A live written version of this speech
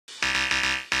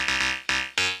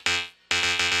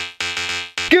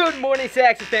Good morning,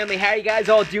 Saxton family. How are you guys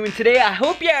all doing today? I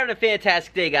hope you're having a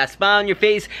fantastic day. Got a smile on your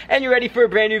face and you're ready for a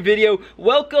brand new video.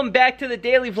 Welcome back to the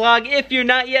daily vlog. If you're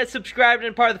not yet subscribed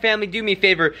and part of the family, do me a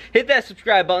favor, hit that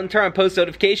subscribe button, turn on post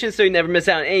notifications so you never miss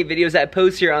out on any videos I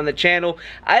post here on the channel.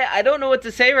 I don't know what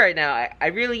to say right now. I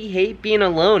really hate being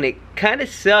alone. It kind of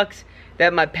sucks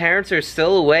that my parents are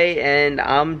still away and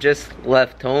I'm just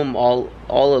left home all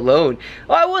alone.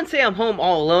 Well, I wouldn't say I'm home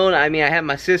all alone. I mean, I have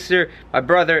my sister, my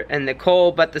brother, and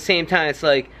Nicole, but at the same time, it's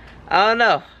like, I don't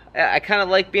know. I kind of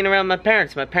like being around my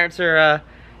parents. My parents are,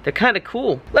 they're kind of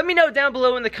cool. Let me know down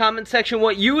below in the comment section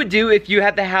what you would do if you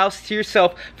had the house to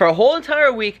yourself for a whole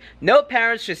entire week. No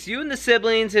parents, just you and the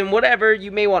siblings and whatever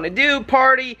you may want to do,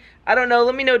 party. I don't know,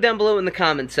 let me know down below in the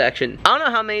comment section. I don't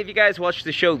know how many of you guys watch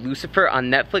the show Lucifer on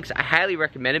Netflix. I highly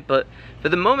recommend it, but for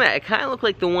the moment, I kind of look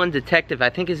like the one detective. I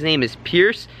think his name is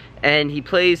Pierce, and he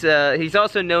plays, he's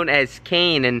also known as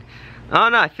Kane, and I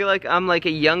don't know, I feel like I'm like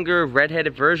a younger,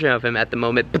 redheaded version of him at the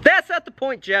moment. But that's not the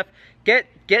point, Jeff.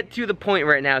 Get to the point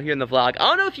right now here in the vlog. I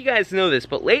don't know if you guys know this,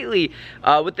 but lately,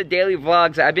 with the daily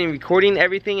vlogs, I've been recording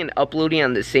everything and uploading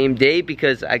on the same day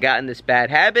because I got in this bad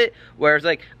habit where it's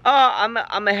like, oh,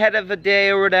 I'm ahead of a day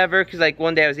or whatever, because like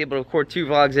one day I was able to record 2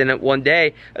 vlogs in it one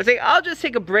day. I was like, I'll just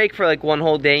take a break for like one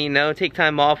whole day, you know, take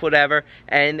time off, whatever.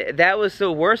 And that was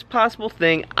the worst possible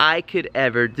thing I could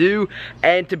ever do.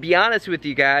 And to be honest with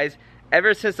you guys,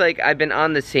 ever since like I've been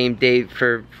on the same day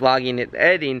for vlogging and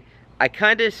editing, I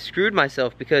kind of screwed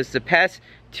myself because the past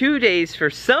 2 days, for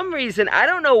some reason, I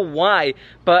don't know why,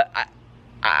 but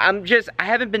I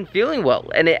haven't been feeling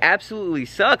well, and it absolutely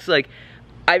sucks. Like,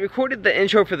 I recorded the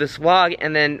intro for this vlog,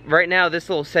 and then right now, this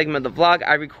little segment of the vlog,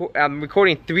 I'm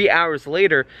recording 3 hours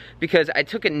later because I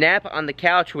took a nap on the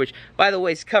couch, which, by the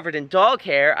way, is covered in dog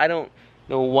hair. I don't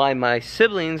know why my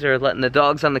siblings are letting the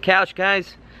dogs on the couch,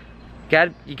 guys.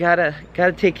 You gotta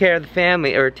take care of the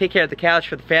family, or take care of the couch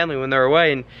for the family when they're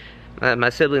away, and my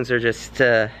siblings are just,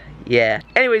 yeah.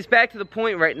 Anyways, back to the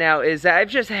point right now is that I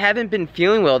just haven't been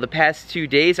feeling well the past 2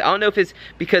 days. I don't know if it's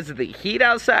because of the heat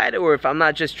outside or if I'm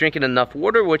not just drinking enough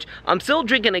water, which I'm still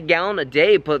drinking 1 gallon a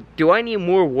day, but do I need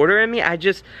more water in me?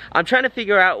 I'm trying to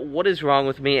figure out what is wrong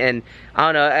with me, and I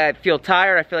don't know, I feel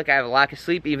tired. I feel like I have a lack of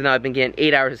sleep, even though I've been getting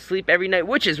 8 hours of sleep every night,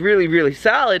 which is really, really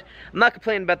solid. I'm not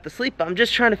complaining about the sleep, but I'm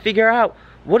just trying to figure out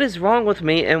what is wrong with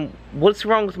me and what's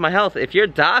wrong with my health. If you're a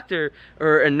doctor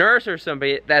or a nurse or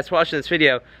somebody that's watching this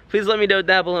video, please let me know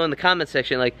down below in the comment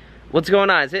section, like, what's going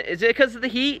on? Is it because of the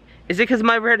heat? Is it because of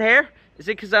my red hair? Is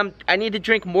it because I need to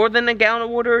drink more than 1 gallon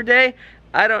of water a day?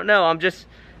 I don't know. I'm just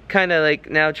kind of like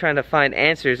now trying to find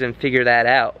answers and figure that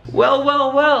out. Well,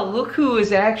 look who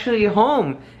is actually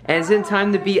home and is in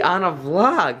time to be on a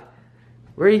vlog.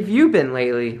 Where have you been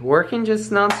lately? Working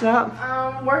just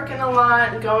nonstop? Working a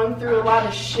lot, going through a lot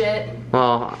of shit.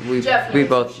 Well, we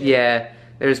both, yeah.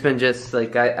 There's been just,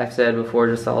 like I've said before,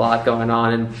 just a lot going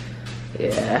on, and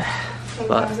yeah.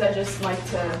 Sometimes I just like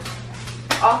to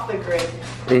off the grid.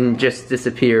 And just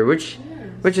disappear, which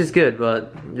is good,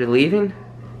 but you're leaving?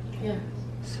 Yeah.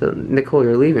 So, Nicole,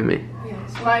 you're leaving me.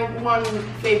 Yes. My one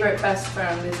favorite best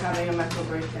friend is having a mental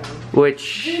breakdown.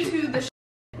 Which... Due to the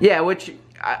yeah, which...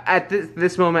 At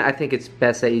this moment, I think it's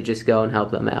best that you just go and help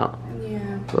them out.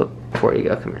 Yeah. Well, before you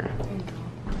go, come here.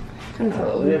 Kind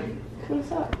of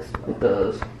sucks. It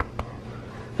does.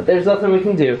 But there's nothing we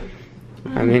can do.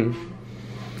 I mean,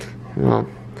 well,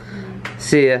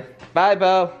 see ya. Bye, Bo.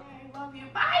 I love you.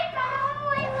 Bye,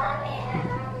 Bo. I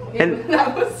love you. And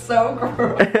that was so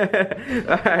gross.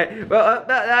 Alright, well,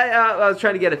 I was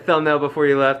trying to get a thumbnail before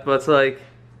you left, but it's like...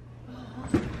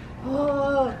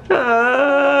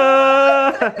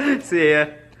 See ya.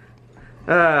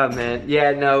 Oh man,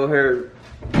 yeah, no,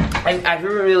 I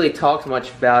haven't really talked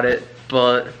much about it,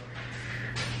 but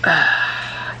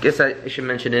I guess I should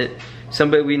mention it.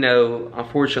 Somebody we know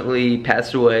unfortunately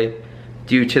passed away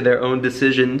due to their own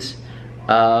decisions.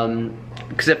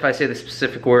 Because if I say the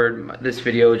specific word, this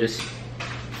video just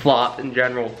flopped in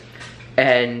general.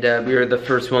 And we were the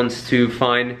first ones to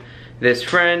find this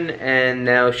friend, and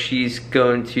now she's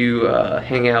going to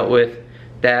hang out with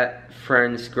that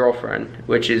friend's girlfriend,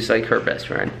 which is like her best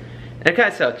friend. And it kind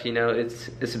of sucks, you know,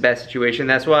 it's a bad situation.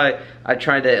 That's why I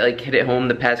tried to like hit it home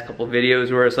the past couple videos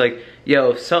where it's like,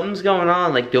 yo, if something's going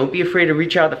on, like don't be afraid to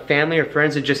reach out to family or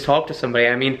friends and just talk to somebody.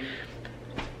 I mean,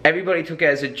 everybody took it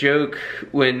as a joke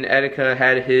when Etika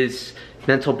had his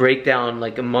mental breakdown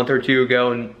like a month or 2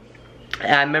 ago, and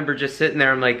I remember just sitting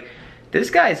there, I'm like, this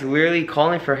guy's literally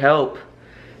calling for help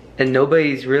and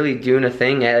nobody's really doing a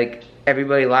thing. Like,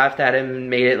 everybody laughed at him and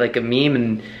made it like a meme,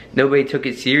 and nobody took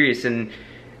it serious. And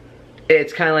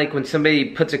it's kind of like when somebody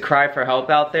puts a cry for help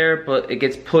out there, but it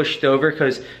gets pushed over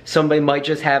because somebody might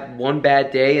just have one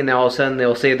bad day, and then all of a sudden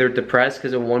they'll say they're depressed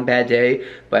because of one bad day,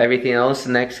 but everything else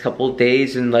the next couple of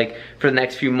days and like for the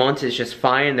next few months is just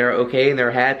fine, they're okay and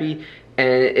they're happy. And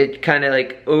it kind of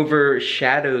like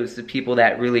overshadows the people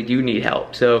that really do need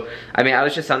help. So, I mean, I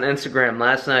was just on Instagram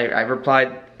last night. I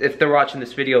replied, if they're watching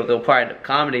this video, they'll probably end up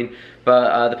commenting.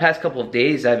 But the past couple of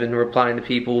days, I've been replying to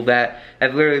people that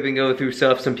have literally been going through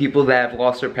stuff. Some people that have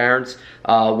lost their parents.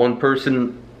 One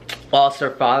person lost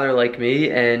their father like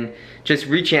me. And just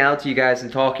reaching out to you guys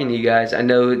and talking to you guys. I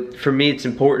know for me, it's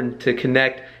important to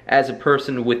connect as a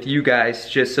person with you guys.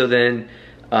 Just so then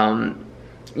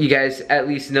you guys at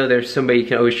least know there's somebody you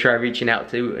can always try reaching out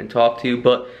to and talk to.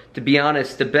 But to be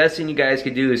honest, the best thing you guys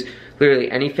could do is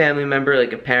literally any family member,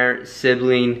 like a parent,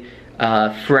 sibling,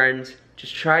 friend,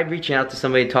 just try reaching out to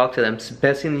somebody and talk to them. It's the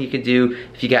best thing that you can do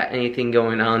if you got anything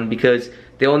going on, because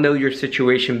they'll know your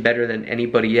situation better than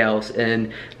anybody else,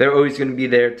 and they're always going to be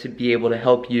there to be able to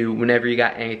help you whenever you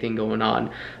got anything going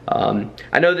on.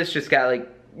 I know this just got like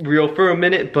real for a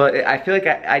minute, but I feel like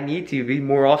I need to be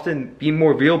more often, be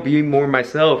more real, be more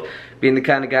myself, being the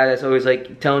kind of guy that's always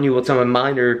like telling you what's on my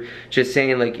mind, or just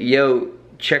saying like, yo,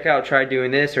 try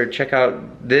doing this, or check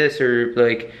out this, or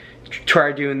like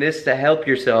try doing this to help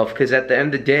yourself. Because at the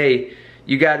end of the day,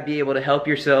 you got to be able to help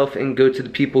yourself and go to the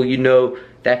people you know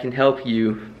that can help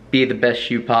you be the best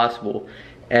you possible.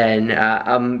 And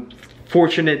I'm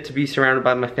fortunate to be surrounded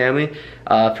by my family.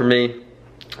 For me,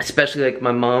 especially like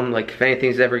my mom, like if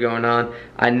anything's ever going on,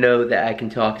 I know that I can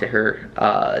talk to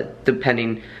her,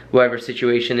 depending whatever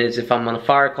situation is. If I'm on a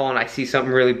fire call and I see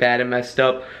something really bad and messed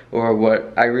up, or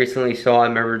what I recently saw, I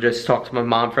remember just talked to my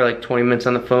mom for like 20 minutes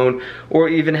on the phone, or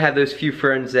even have those few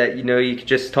friends that you know you could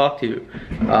just talk to.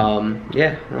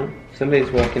 Yeah, well,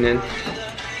 somebody's walking in.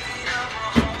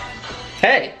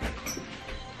 Hey!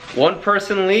 One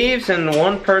person leaves and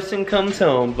one person comes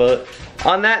home, but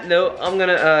on that note, I'm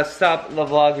gonna stop the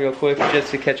vlog real quick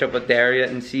just to catch up with Daria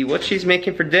and see what she's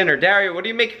making for dinner. Daria, what are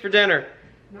you making for dinner?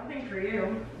 Nothing for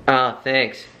you. Ah,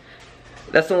 thanks.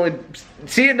 That's the only,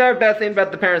 see, another bad thing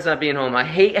about the parents not being home. I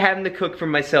hate having to cook for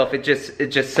myself. It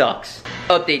just sucks.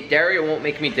 Update, Daria won't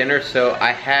make me dinner, so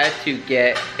I had to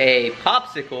get a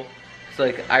popsicle. It's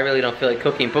like, I really don't feel like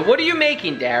cooking. But what are you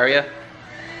making, Daria?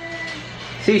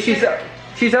 See, she's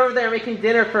over there making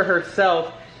dinner for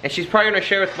herself, and she's probably gonna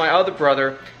share with my other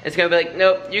brother. It's gonna be like,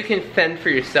 nope, you can fend for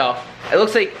yourself. It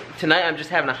looks like tonight I'm just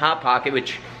having a Hot Pocket,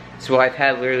 which is what I've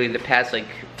had literally the past like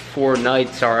 4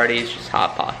 nights already. It's just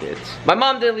Hot Pockets. My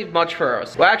mom didn't leave much for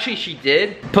us. Well, actually she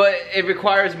did, but it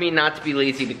requires me not to be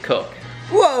lazy to cook.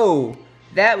 Whoa,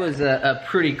 that was a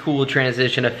pretty cool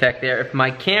transition effect there. If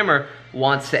my camera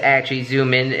wants to actually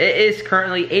zoom in, it is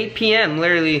currently 8 p.m.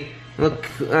 Literally, look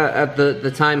at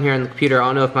the time here on the computer. I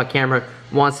don't know if my camera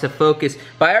wants to focus,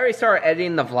 but I already started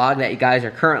editing the vlog that you guys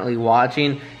are currently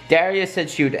watching. Daria said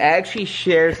she would actually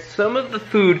share some of the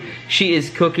food she is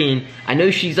cooking. I know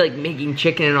she's like making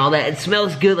chicken and all that. It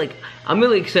smells good. Like, I'm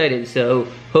really excited, so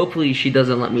hopefully she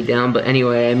doesn't let me down. But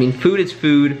anyway, I mean, food is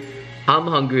food. I'm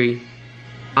hungry.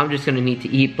 I'm just gonna need to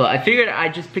eat, but I figured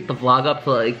I'd just pick the vlog up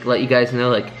to like let you guys know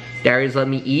like Daria's let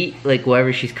me eat like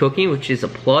whatever she's cooking, which is a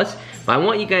plus. But I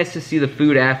want you guys to see the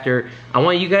food after. I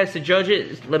want you guys to judge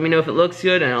it. Let me know if it looks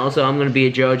good, and also I'm gonna be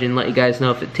a judge and let you guys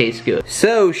know if it tastes good.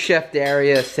 So, Chef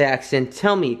Daria Saxton,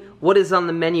 tell me, what is on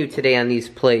the menu today on these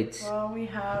plates? Well, we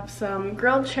have some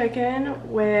grilled chicken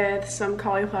with some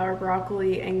cauliflower,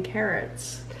 broccoli, and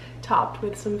carrots, topped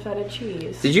with some feta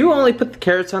cheese. Did you only put the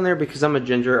carrots on there because I'm a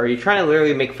ginger? Are you trying to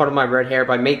literally make fun of my red hair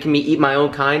by making me eat my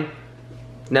own kind?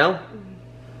 No?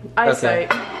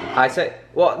 Eyesight. Okay. Eyesight?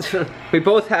 Well, we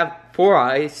both have 4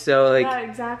 eyes, so like... Yeah,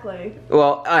 exactly.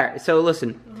 Well, alright, so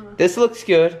listen. This looks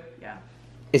good. Yeah.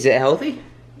 Is it healthy?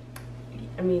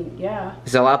 I mean, yeah.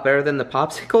 Is it a lot better than the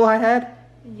popsicle I had?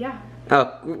 Yeah.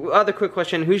 Oh, other quick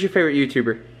question. Who's your favorite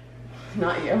YouTuber?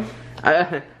 Not you.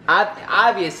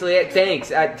 Obviously, thanks.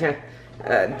 That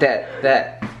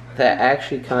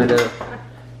actually kind of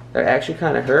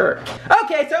hurt.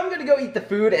 Okay, so I'm gonna go eat the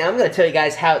food, and I'm gonna tell you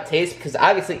guys how it tastes, because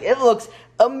obviously it looks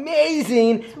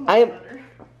amazing.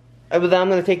 But then I'm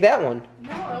gonna take that one. No,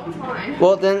 that was mine.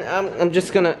 Well, then I'm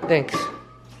just gonna. Thanks.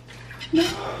 No.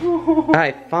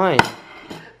 Alright, fine.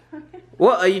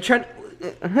 What are you trying?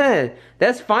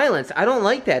 That's violence. I don't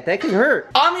like that. That can hurt.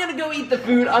 I'm gonna go eat the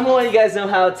food. I'm gonna let you guys know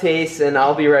how it tastes, and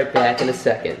I'll be right back in a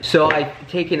second. So I've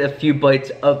taken a few bites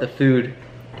of the food.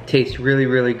 It tastes really,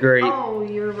 really great. Oh,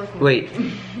 you're looking. Wait,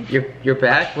 you're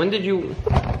back? When did you?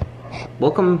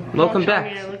 Welcome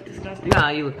back. I look disgusting. Nah,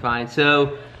 you look fine.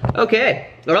 So,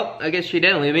 okay. Well, I guess she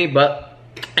didn't leave me, but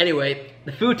anyway,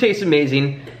 the food tastes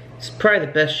amazing. It's probably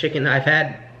the best chicken I've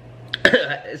had.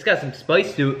 It's got some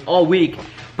spice to it all week.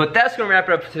 But that's gonna wrap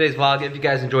it up for today's vlog. If you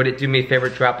guys enjoyed it, do me a favor,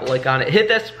 drop a like on it. Hit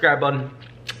that subscribe button.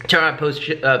 Turn on post.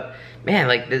 Man,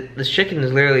 like this chicken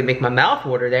is literally making my mouth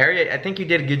water there. I think you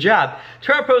did a good job.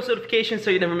 Turn on post notifications so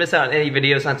you never miss out on any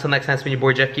videos. Until next time, it's been your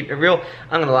boy Jeff, keeping it real.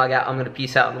 I'm gonna log out. I'm gonna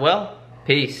peace out and well,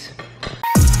 peace.